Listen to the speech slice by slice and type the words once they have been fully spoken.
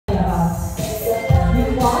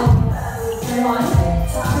One,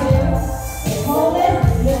 two, hold it,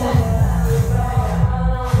 look back.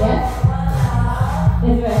 Yes?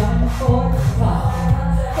 This way, 4, 5.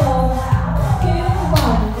 4, 2,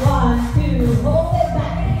 1. 1, 2, hold it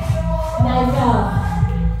back. Nice job.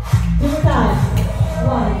 Two more times.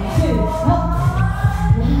 1, 2, up.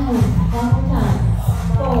 Nice. One more time.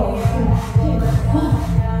 4, 3, 2, 1.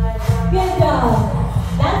 Good job.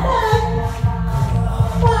 Last time.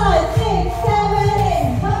 5, 6, 7,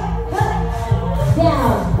 8. Up, up.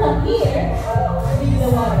 Down. From here, we do the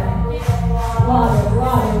water. Water,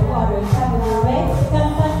 water, water. Top of your leg.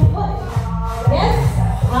 Come, come, push. Yes?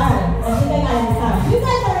 Alright. I think I got it this time. You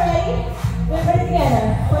guys are ready? We're ready together.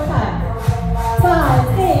 One time.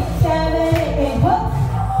 5, 6, 7, 8. Hook,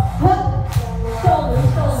 hook. Shoulder,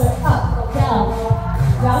 shoulder, up, down.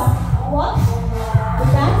 Jump, walk.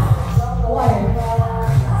 Look back. Water.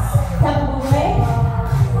 Top of your leg.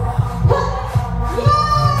 Hook.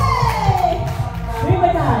 Yay! 3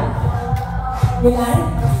 more times. You got it?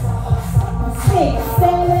 6,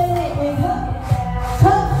 7, 8, hook,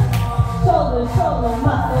 hook, shoulder, shoulder,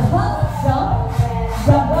 muscle, hook, jump,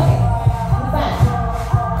 jump, bucket, back,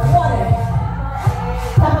 water,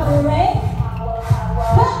 top of the leg,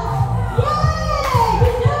 hook, yay,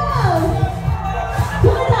 good job, two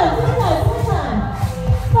more times,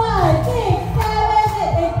 5, 6, 7,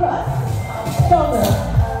 8, cross, shoulder,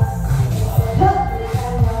 hook,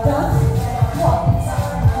 jump, walk,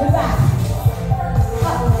 your back,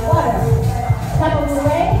 up, water, top of the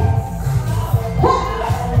leg. Hook.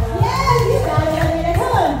 Yeah, you got it, Amina.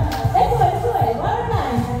 Come on. Let's do it, let's do it. One more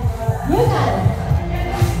time. You got it.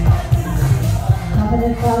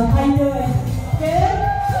 Confidence bump. How you doing? Good?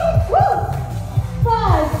 Woo!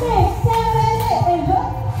 5, 6, 7, 8. And hook.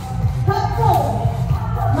 Hook, shoulder.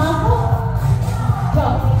 Muscle.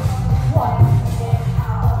 Jump. Walk.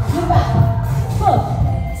 Your back. Push.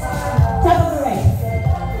 Top of the leg.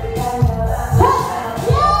 Hook.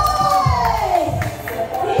 Yay!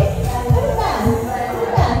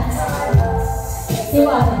 Keep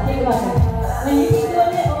watching, keep watching. When you keep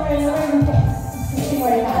doing it over and over, you can keep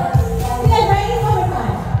working out. You guys ready? One more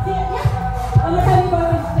time. Yeah? One more time before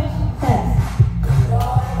we switch sets.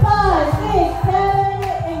 5, 6, 7,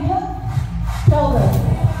 8, and hook. Shoulder.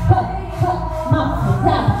 Hook, hook, muscle,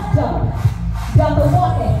 down, jump. Jump and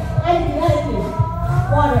walk it. Attitude.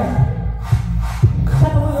 Water.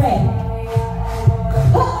 Top of the leg.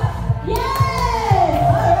 Hook. Yes!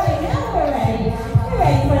 Alright, now we're ready. You're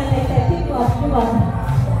ready for the next step. Keep walking, keep walking.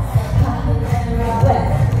 Good.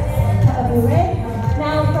 Top of the leg.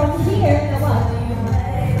 Now from here, now what?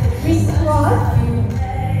 We cross.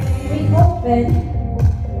 We open.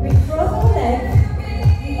 We cross our legs.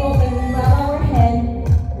 We open. We rub our head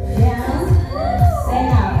down and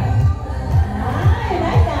out. I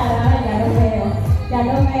like that. Ya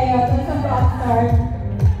lo veo. Do some rock start.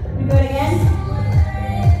 We do it again.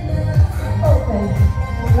 Open.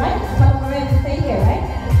 Right? Top of the leg to stay here, right?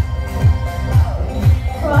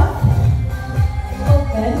 Cross.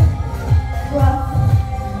 Open. Cross.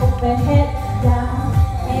 Open. Head down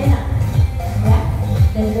and up. Yeah?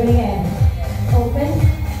 Then do it again. Open.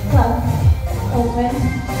 Cross. Open.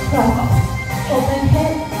 Cross. Open.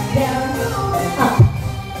 Head down. Up.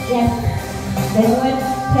 Yes. Then do it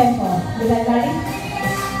tempo. You guys ready?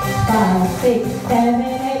 5, 6, 7, 8,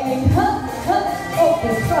 and hook, hook,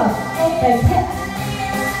 open, cross, open, hip.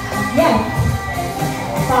 Yes.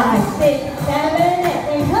 5, 6, 7,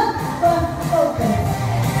 8, and hook, cross, open.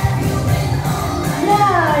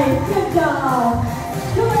 Nice, good job.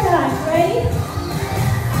 2 more times, ready?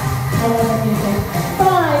 I love the music.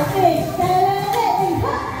 5, 6, 7, 8, and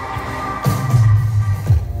hook.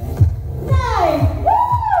 Nice,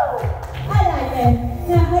 woo! I like it.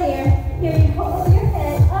 Now here you hold your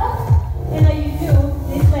head up, and now you do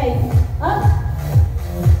this leg up,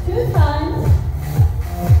 2 times,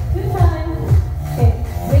 2 times. Okay,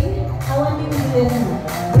 bring. I want you to do this.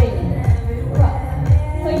 Bring. Cross.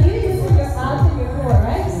 So you use your arms and your core,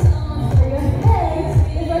 right? So your head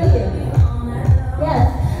is right here. Yes.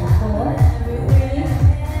 4, 3,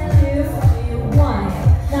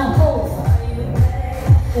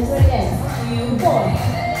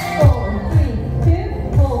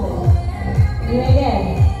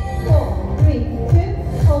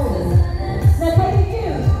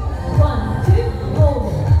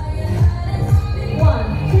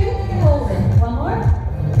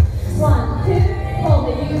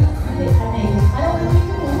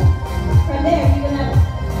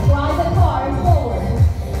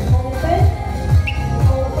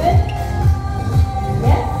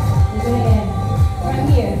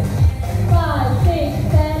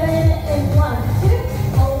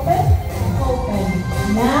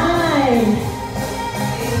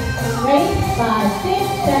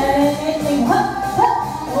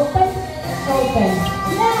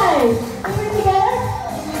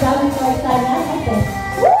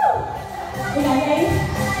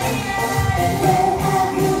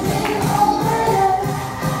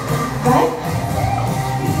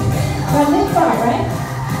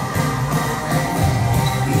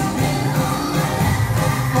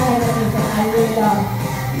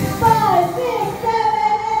 6, 7,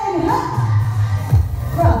 8, hop.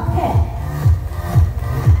 From head.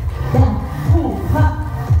 Down, boom, hop,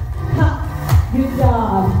 hop. Good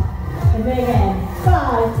job. And then again.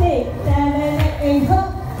 5, 6, 7, 8, hop.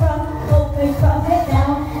 From, open, from head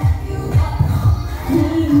down.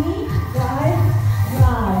 Knee, drive,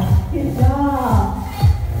 drive. Good job.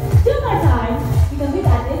 2 more times, because we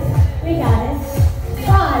got this. We got it.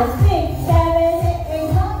 5, 6, 7,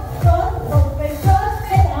 8, hop. Cross, open, cross,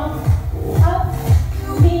 head down. Up,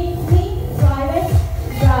 knee, knee, drive it,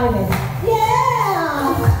 drive it. Yeah!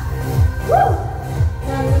 Woo!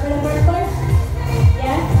 Now you ready for the first?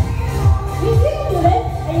 Yes? You can do this.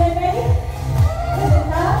 Are you guys ready? To the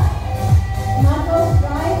top. Muscles,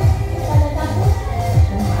 drive. To the top.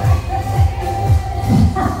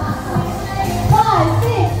 5,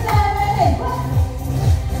 6, 7, 8, hop.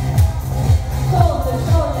 Shoulder,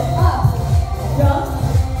 shoulder, up. Jump.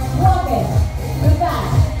 Walk it. Good back.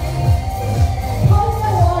 Hold the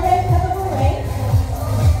water, cup of away.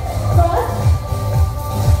 Cross.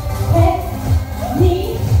 Head.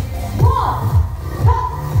 Knee. Walk. Hop.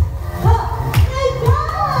 Hop. Nice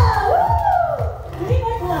job! Woo! 3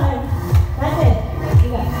 more times. That's it. You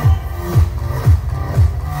go.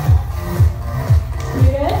 You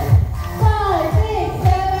good? 5, 6,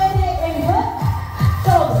 7, 8, and hop.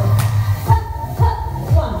 Shoulder. Hop, hop.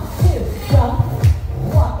 1, 2, jump.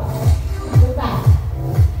 Walk it. Good back.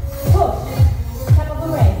 Push. Cup of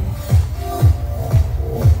away.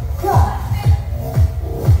 Cross.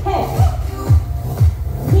 Head.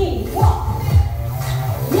 Knee. Walk.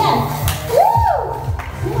 Yes. Woo!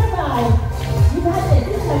 2 more times. You got this.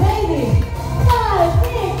 This is amazing. 5,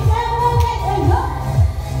 6, 7, 8, and hop.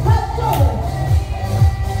 Hop, shoulder.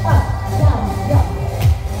 Up, down, jump.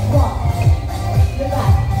 Walk. Good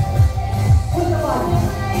back. Push the water.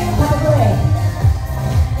 Cup of away.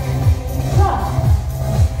 Cross.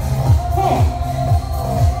 Head.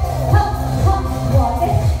 Hop, hop. Walk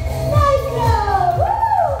it. Nice job.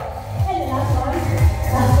 Woo! And the last one.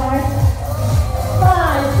 Last part.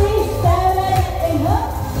 5, 6, 7, 8, hop.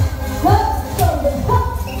 Hop, shoulder, hop.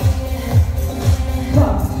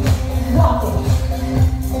 Jump. Walk it.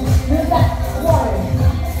 Good back. Water.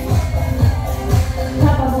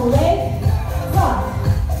 Cup of away. Cross.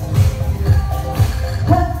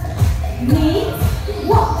 Hop. Knee.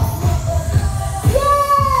 Walk.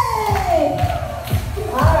 Yay!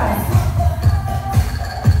 All right.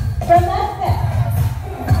 From that step,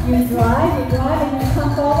 you drive, and you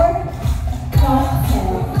come forward. Cross,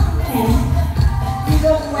 head, and you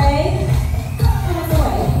go away, and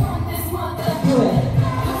away. Do it.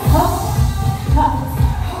 Hop, hop,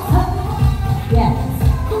 hop. Yes.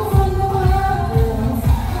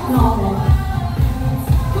 Normal.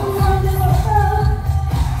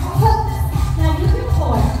 Hop. Now you can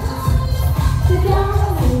point. Sit down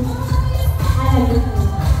and move. And then just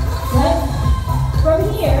move. Right? From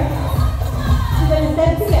here, you're going to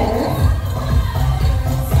step together.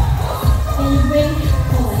 And you bring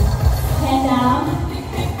hand down.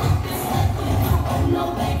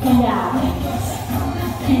 Hand down.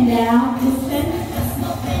 Hand down. Listen.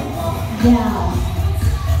 Down.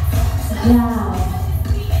 Down.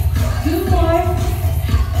 2 more.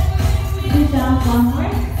 Good job. 1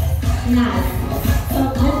 more. Nice. So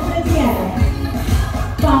let's put it together.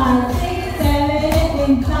 5, 6, 7, 8,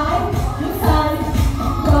 inside. 2 sides.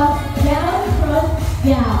 Cross, down,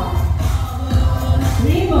 down.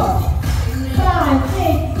 3 more. 5,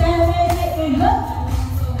 6, 7, 8, and hop.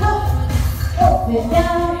 Hop. Open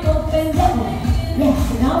down, open down. Yes,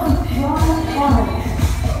 now we strong arm.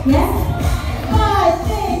 Yes? 5,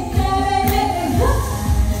 6, 7, 8, and hop.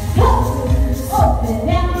 Hop. Open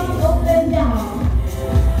down, open down.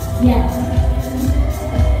 Yes.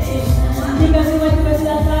 Because we want to go to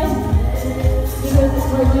that side? Because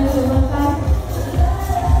we're going to one side?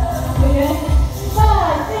 We good?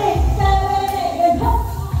 5, 6, 7, 8, and hop.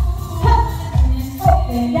 Hop.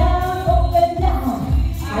 Open down, open down.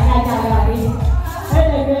 I got it.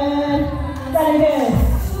 Very good. Very good.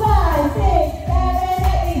 5, 6, 7,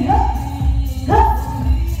 8, and hop. Hop.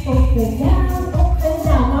 Open down, open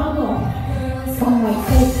down. One more. 5,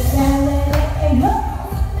 6, 7, 8, and hop.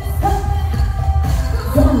 Hop.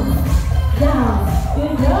 Down, down.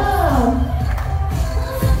 Good job.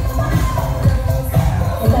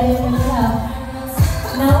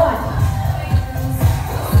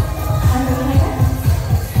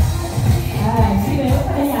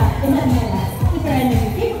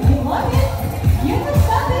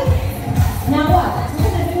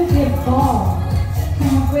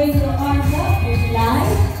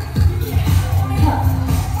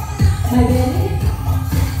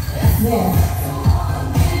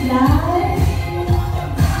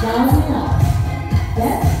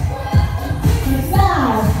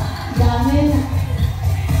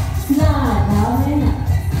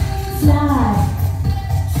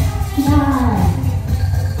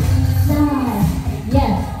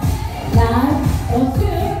 One,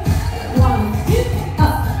 two. One, two,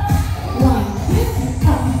 up. One, two,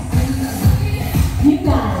 up. You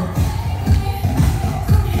got it.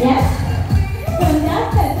 Yes? So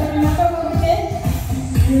that's it. So remember what we did?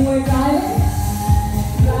 We were driving.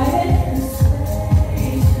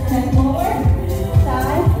 Step forward.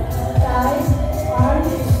 Side, arm,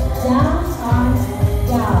 down, arm,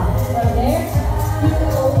 down. From there, you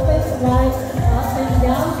open, right, up and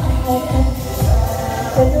down, open.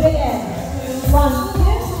 So do it again. 1, 2,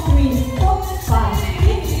 3, 4, 5,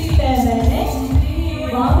 6, 7,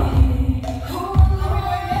 8. Round.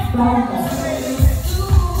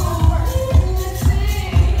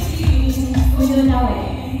 We do it that way.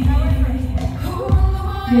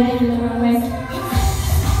 You like to do it the wrong way?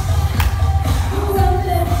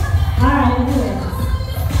 Alright, let's do it.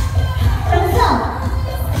 From the top.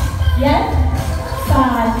 Yes?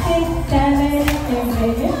 5, 6, 7,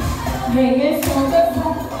 8, bring it, shoulder,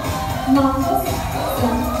 muscles,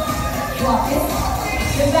 walk it,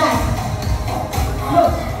 the back,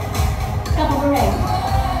 look, top of the leg,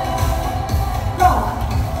 cross,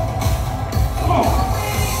 head,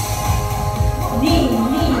 knee,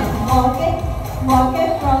 walk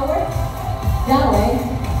it forward, that way,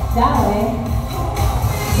 down,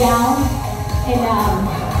 and down,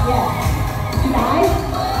 yeah, side,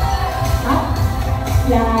 up,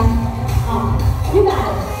 down, up, you got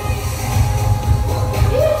it.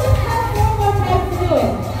 You just have one more time to do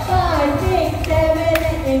it. 5, 6, 7,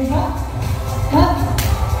 8, up,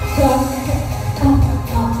 drop,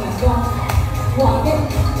 walk it,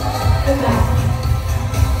 go back,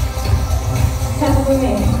 top of the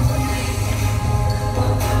leg,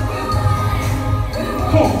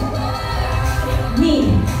 head, knee,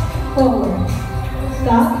 forward,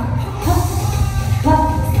 stop,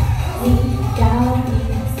 knee,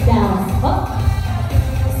 down, up.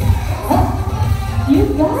 You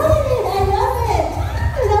got it! I love it!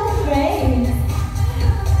 That was great!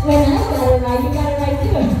 When I got it right, you got it right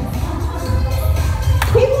too.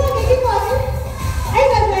 Keep walking! Are you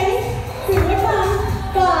guys ready? 2 more times.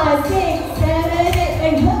 5, 6, 7, 8,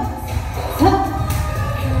 and up,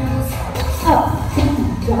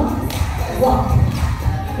 jump, walk,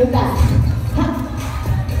 go back,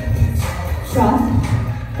 drop,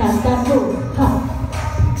 tap, move,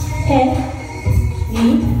 head,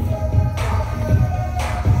 knee,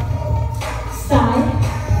 side,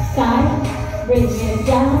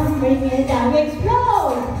 bring it down,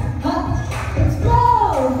 explode,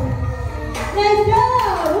 explode, nice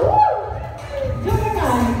job, woo, 2 more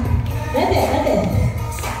times, that's it,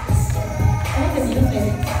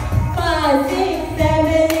 5, 6,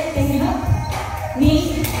 7, 8, up, knee,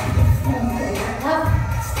 up,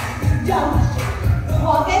 jump,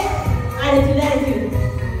 walk it, attitude,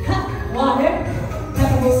 water,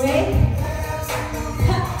 top of the leg,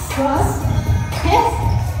 cross, head,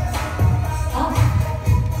 up,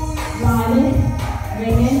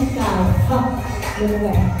 bring it down, up, good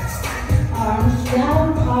way. Arms down,